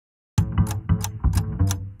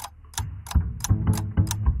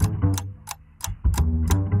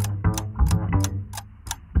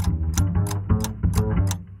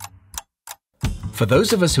For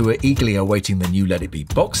those of us who are eagerly awaiting the new Let It Be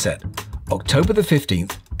box set, October the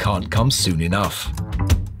 15th can't come soon enough.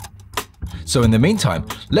 So in the meantime,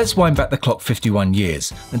 let's wind back the clock 51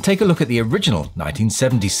 years and take a look at the original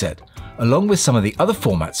 1970 set, along with some of the other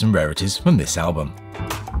formats and rarities from this album.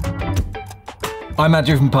 I'm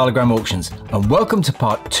Andrew from Parlogram Auctions, and welcome to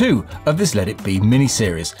part 2 of this Let It Be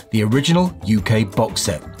mini-series, the original UK box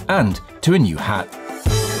set, and to a new hat.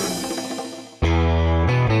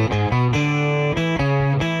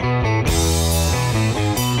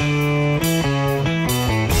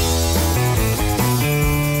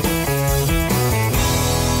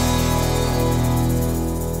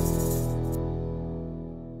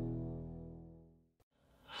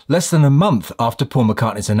 Less than a month after Paul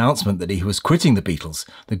McCartney's announcement that he was quitting the Beatles,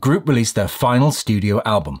 the group released their final studio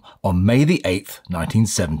album on May the 8th,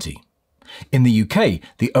 1970. In the UK,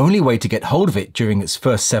 the only way to get hold of it during its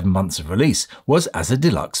first 7 months of release was as a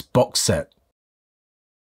deluxe box set.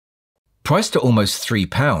 Priced at almost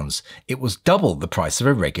 £3, it was double the price of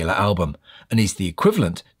a regular album, and is the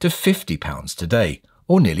equivalent to £50 today,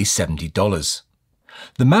 or nearly $70.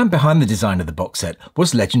 The man behind the design of the box set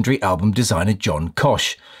was legendary album designer John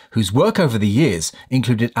Kosh, whose work over the years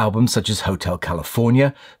included albums such as Hotel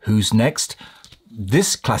California, Who's Next,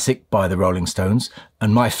 this classic by the Rolling Stones,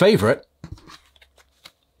 and my favourite,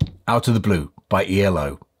 Out of the Blue by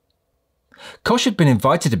ELO. Kosh had been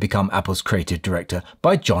invited to become Apple's creative director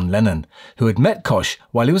by John Lennon, who had met Kosh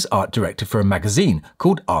while he was art director for a magazine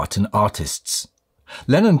called Art and Artists.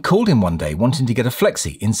 Lennon called him one day wanting to get a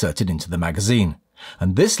flexi inserted into the magazine.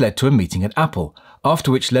 And this led to a meeting at Apple,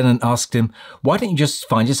 after which Lennon asked him, "Why don't you just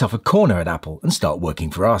find yourself a corner at Apple and start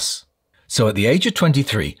working for us?" So at the age of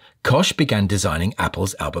 23, Kosh began designing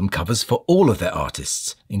Apple's album covers for all of their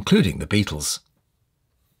artists, including the Beatles.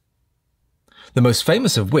 The most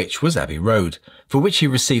famous of which was Abbey Road, for which he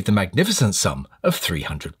received the magnificent sum of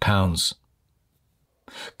 £300.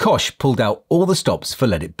 Kosh pulled out all the stops for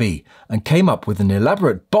Let It Be and came up with an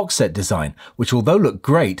elaborate box set design which, although looked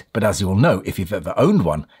great, but as you'll know if you've ever owned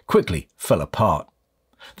one, quickly fell apart.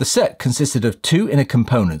 The set consisted of 2 inner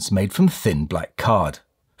components made from thin black card.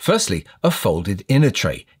 Firstly, a folded inner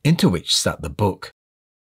tray into which sat the book.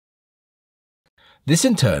 This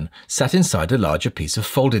in turn sat inside a larger piece of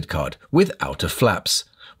folded card with outer flaps,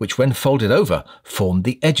 which when folded over formed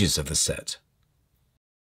the edges of the set.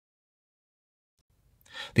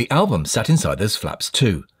 The album sat inside those flaps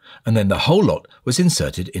too, and then the whole lot was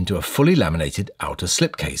inserted into a fully laminated outer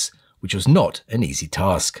slipcase, which was not an easy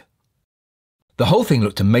task. The whole thing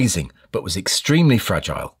looked amazing, but was extremely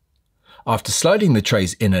fragile. After sliding the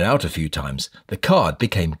trays in and out a few times, the card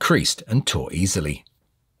became creased and tore easily.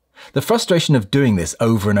 The frustration of doing this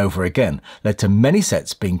over and over again led to many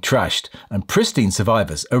sets being trashed, and pristine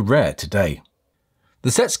survivors are rare today.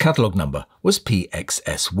 The set's catalogue number was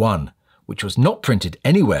PXS1, which was not printed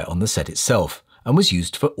anywhere on the set itself and was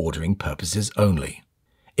used for ordering purposes only.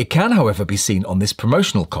 It can, however, be seen on this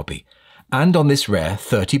promotional copy and on this rare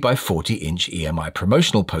 30 by 40 inch EMI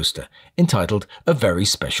promotional poster entitled A Very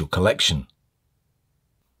Special Collection.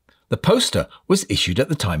 The poster was issued at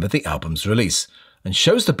the time of the album's release and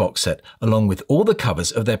shows the box set along with all the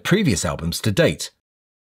covers of their previous albums to date,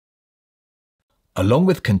 along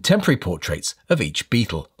with contemporary portraits of each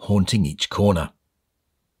Beatle haunting each corner.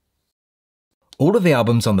 All of the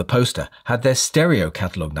albums on the poster had their stereo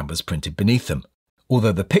catalogue numbers printed beneath them,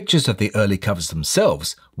 although the pictures of the early covers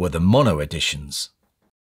themselves were the mono editions.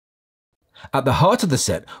 At the heart of the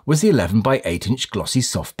set was the 11 by 8 inch glossy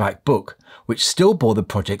softback book, which still bore the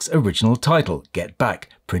project's original title, Get Back,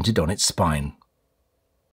 printed on its spine.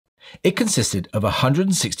 It consisted of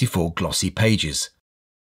 164 glossy pages,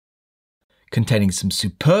 containing some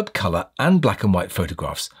superb colour and black and white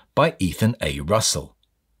photographs by Ethan A. Russell,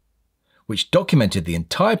 which documented the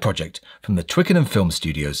entire project from the Twickenham Film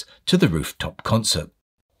Studios to the rooftop concert.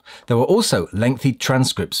 There were also lengthy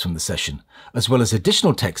transcripts from the session, as well as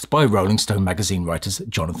additional text by Rolling Stone magazine writers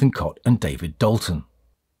Jonathan Cott and David Dalton.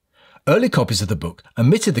 Early copies of the book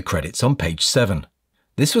omitted the credits on page 7.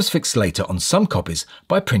 This was fixed later on some copies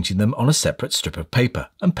by printing them on a separate strip of paper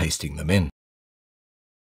and pasting them in.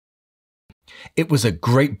 It was a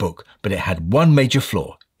great book, but it had one major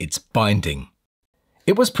flaw: its binding.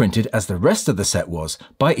 It was printed as the rest of the set was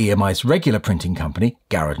by EMI's regular printing company,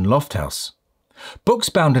 Garrett & Lofthouse. Books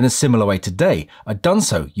bound in a similar way today are done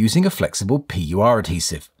so using a flexible PUR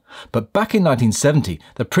adhesive, but back in 1970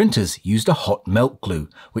 the printers used a hot melt glue,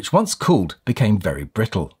 which once cooled became very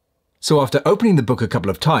brittle. So after opening the book a couple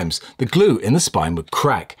of times, the glue in the spine would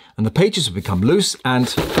crack and the pages would become loose and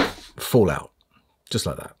fall out, just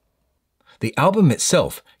like that. The album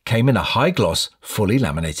itself came in a high-gloss, fully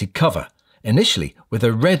laminated cover, initially with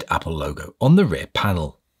a red Apple logo on the rear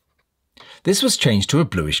panel. This was changed to a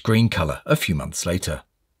bluish-green colour a few months later.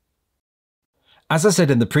 As I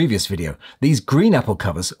said in the previous video, these green Apple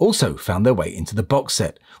covers also found their way into the box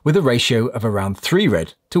set, with a ratio of around 3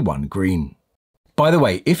 red to 1 green. By the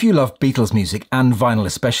way, if you love Beatles music and vinyl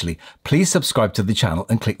especially, please subscribe to the channel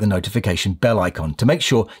and click the notification bell icon to make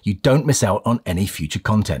sure you don't miss out on any future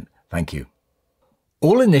content. Thank you.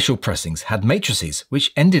 All initial pressings had matrices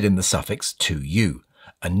which ended in the suffix 2U,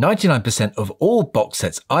 and 99% of all box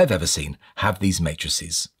sets I've ever seen have these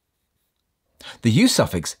matrices. The U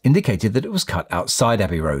suffix indicated that it was cut outside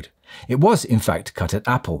Abbey Road. It was, in fact, cut at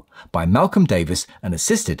Apple by Malcolm Davis and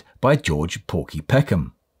assisted by George Porky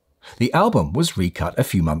Peckham. The album was recut a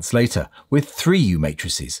few months later with 3 U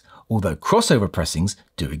matrices, although crossover pressings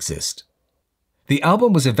do exist. The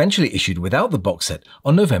album was eventually issued without the box set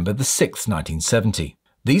on November the 6th, 1970.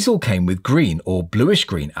 These all came with green or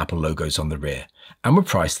bluish-green Apple logos on the rear and were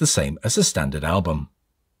priced the same as a standard album.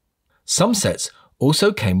 Some sets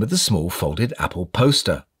also came with a small folded Apple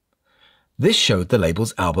poster. This showed the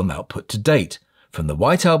label's album output to date, from the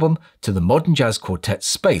White Album to the Modern Jazz Quartet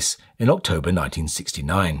Space in October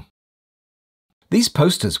 1969. These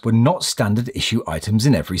posters were not standard issue items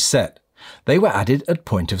in every set. They were added at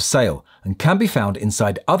point of sale and can be found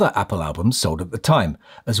inside other Apple albums sold at the time,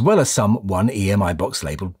 as well as some one EMI box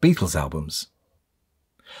labelled Beatles albums.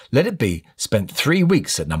 Let It Be spent 3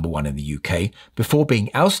 weeks at number 1 in the UK before being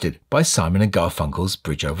ousted by Simon & Garfunkel's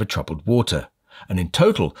Bridge Over Troubled Water, and in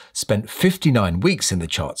total spent 59 weeks in the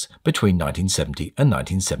charts between 1970 and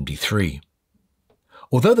 1973.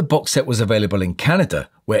 Although the box set was available in Canada,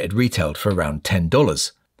 where it retailed for around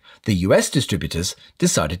 $10, the US distributors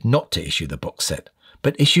decided not to issue the box set,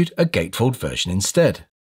 but issued a gatefold version instead.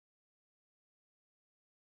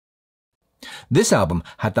 This album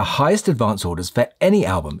had the highest advance orders for any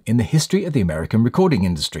album in the history of the American recording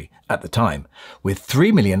industry at the time, with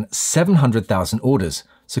 3,700,000 orders,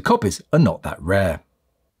 so copies are not that rare.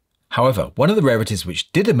 However, one of the rarities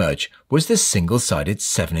which did emerge was this single-sided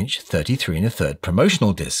 7-inch 33 1/3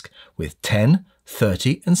 promotional disc with 10,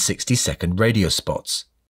 30 and 60-second radio spots.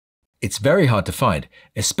 It's very hard to find,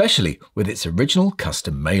 especially with its original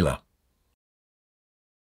custom mailer.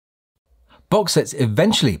 Box sets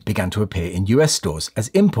eventually began to appear in US stores as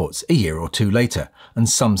imports a year or 2 later, and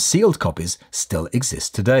some sealed copies still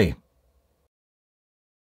exist today.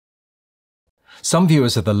 Some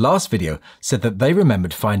viewers of the last video said that they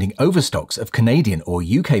remembered finding overstocks of Canadian or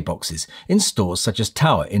UK boxes in stores such as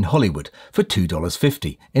Tower in Hollywood for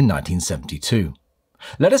 $2.50 in 1972.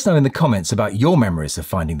 Let us know in the comments about your memories of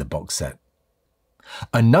finding the box set.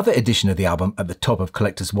 Another edition of the album at the top of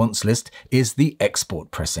collectors' wants list is the export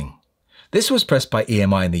pressing. This was pressed by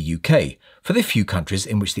EMI in the UK for the few countries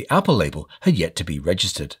in which the Apple label had yet to be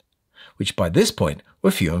registered, which by this point were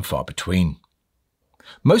few and far between.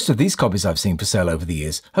 Most of these copies I've seen for sale over the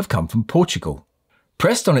years have come from Portugal.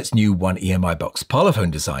 Pressed on its new one EMI box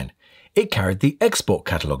parlophone design, it carried the export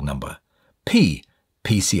catalogue number,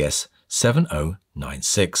 PCS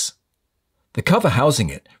 7096. The cover housing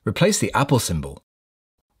it replaced the Apple symbol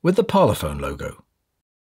with the parlophone logo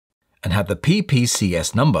and had the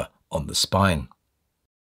PPCS number on the spine.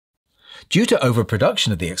 Due to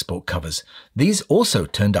overproduction of the export covers, these also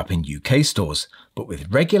turned up in UK stores, but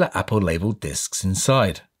with regular Apple labelled discs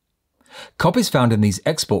inside. Copies found in these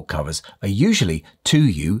export covers are usually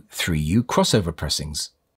 2U, 3U crossover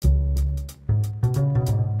pressings.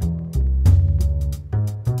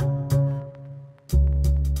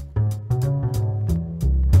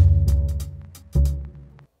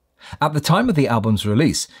 At the time of the album's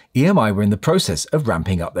release, EMI were in the process of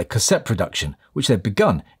ramping up their cassette production, which they'd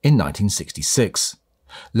begun in 1966.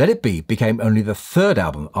 Let It Be became only the 3rd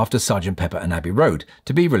album after Sgt. Pepper and Abbey Road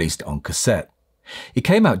to be released on cassette. It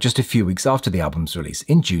came out just a few weeks after the album's release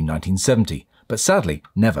in June 1970, but sadly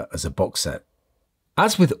never as a box set.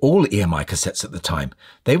 As with all EMI cassettes at the time,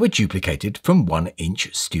 they were duplicated from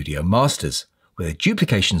 1-inch studio masters, with a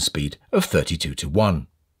duplication speed of 32:1.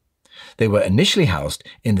 They were initially housed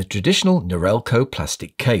in the traditional Norelco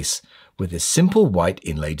plastic case, with a simple white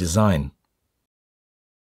inlay design.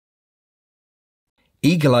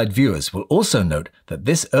 Eagle-eyed viewers will also note that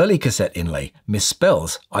this early cassette inlay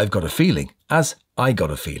misspells "I've got a feeling" as "I got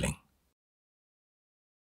a feeling."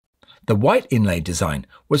 The white inlay design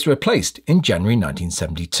was replaced in January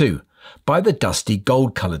 1972 by the dusty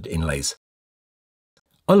gold-coloured inlays,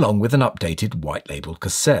 along with an updated white-labelled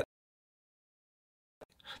cassette.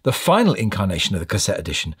 The final incarnation of the cassette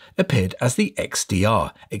edition appeared as the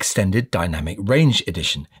XDR, Extended Dynamic Range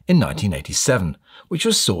Edition, in 1987, which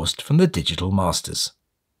was sourced from the Digital Masters.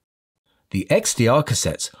 The XDR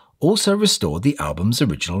cassettes also restored the album's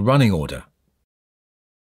original running order.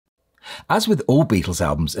 As with all Beatles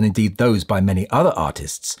albums, and indeed those by many other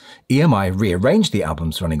artists, EMI rearranged the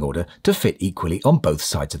album's running order to fit equally on both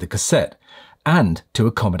sides of the cassette, and to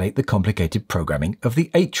accommodate the complicated programming of the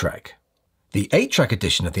 8-track. The 8-track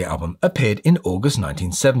edition of the album appeared in August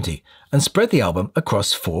 1970 and spread the album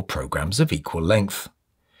across 4 programs of equal length.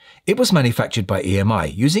 It was manufactured by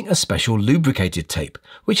EMI using a special lubricated tape,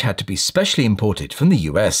 which had to be specially imported from the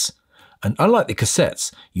US, and unlike the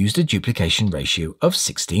cassettes, used a duplication ratio of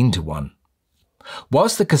 16:1.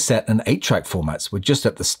 Whilst the cassette and 8-track formats were just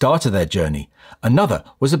at the start of their journey, another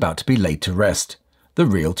was about to be laid to rest, the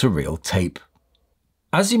reel-to-reel tape.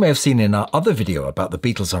 As you may have seen in our other video about the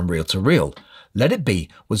Beatles on reel-to-reel, Let It Be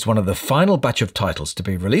was one of the final batch of titles to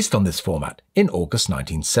be released on this format in August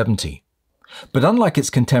 1970. But unlike its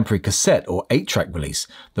contemporary cassette or 8-track release,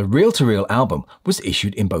 the reel-to-reel album was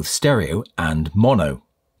issued in both stereo and mono.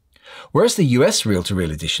 Whereas the US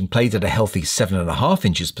reel-to-reel edition played at a healthy 7.5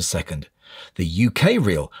 inches per second, the UK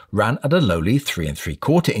reel ran at a lowly 3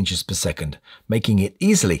 3/4 inches per second, making it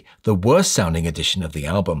easily the worst sounding edition of the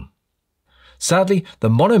album. Sadly, the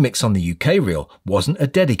mono mix on the UK reel wasn't a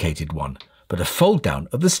dedicated one, but a fold-down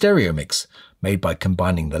of the stereo mix, made by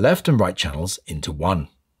combining the left and right channels into one.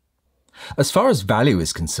 As far as value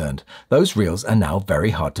is concerned, those reels are now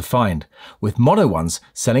very hard to find, with mono ones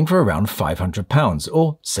selling for around £500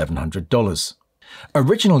 or $700.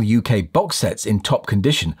 Original UK box sets in top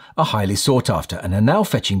condition are highly sought after and are now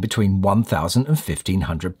fetching between £1,000 and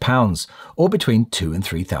 £1,500, or between $2,000 and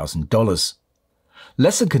 $3,000.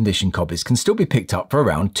 Lesser condition copies can still be picked up for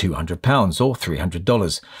around £200 or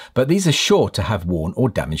 $300, but these are sure to have worn or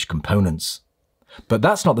damaged components. But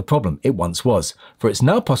that's not the problem it once was, for it's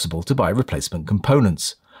now possible to buy replacement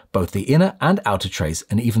components. Both the inner and outer trays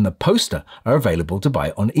and even the poster are available to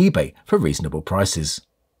buy on eBay for reasonable prices.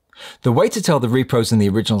 The way to tell the repros and the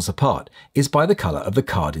originals apart is by the colour of the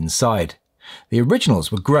card inside. The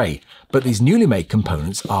originals were grey, but these newly made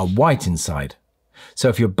components are white inside. So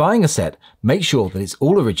if you're buying a set, make sure that it's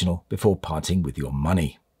all original before parting with your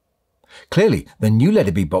money. Clearly, the new Let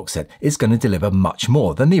It Be box set is going to deliver much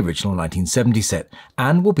more than the original 1970 set,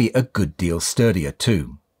 and will be a good deal sturdier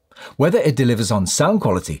too. Whether it delivers on sound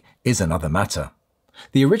quality is another matter.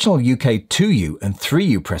 The original UK 2U and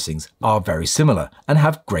 3U pressings are very similar and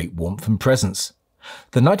have great warmth and presence.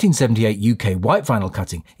 The 1978 UK white vinyl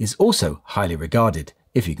cutting is also highly regarded,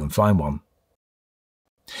 if you can find one.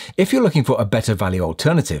 If you're looking for a better value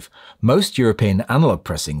alternative, most European analog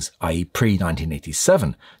pressings, i.e.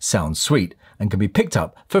 pre-1987, sound sweet and can be picked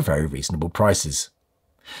up for very reasonable prices.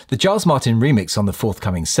 The Giles Martin remix on the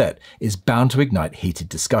forthcoming set is bound to ignite heated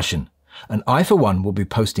discussion, and I for one will be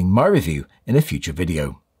posting my review in a future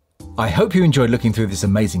video. I hope you enjoyed looking through this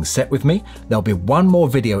amazing set with me. There'll be one more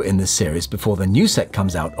video in this series before the new set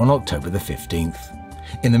comes out on October the 15th.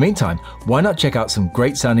 In the meantime, why not check out some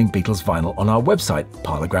great sounding Beatles vinyl on our website,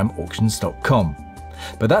 parlogramauctions.com.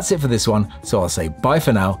 But that's it for this one, so I'll say bye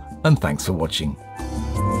for now and thanks for watching.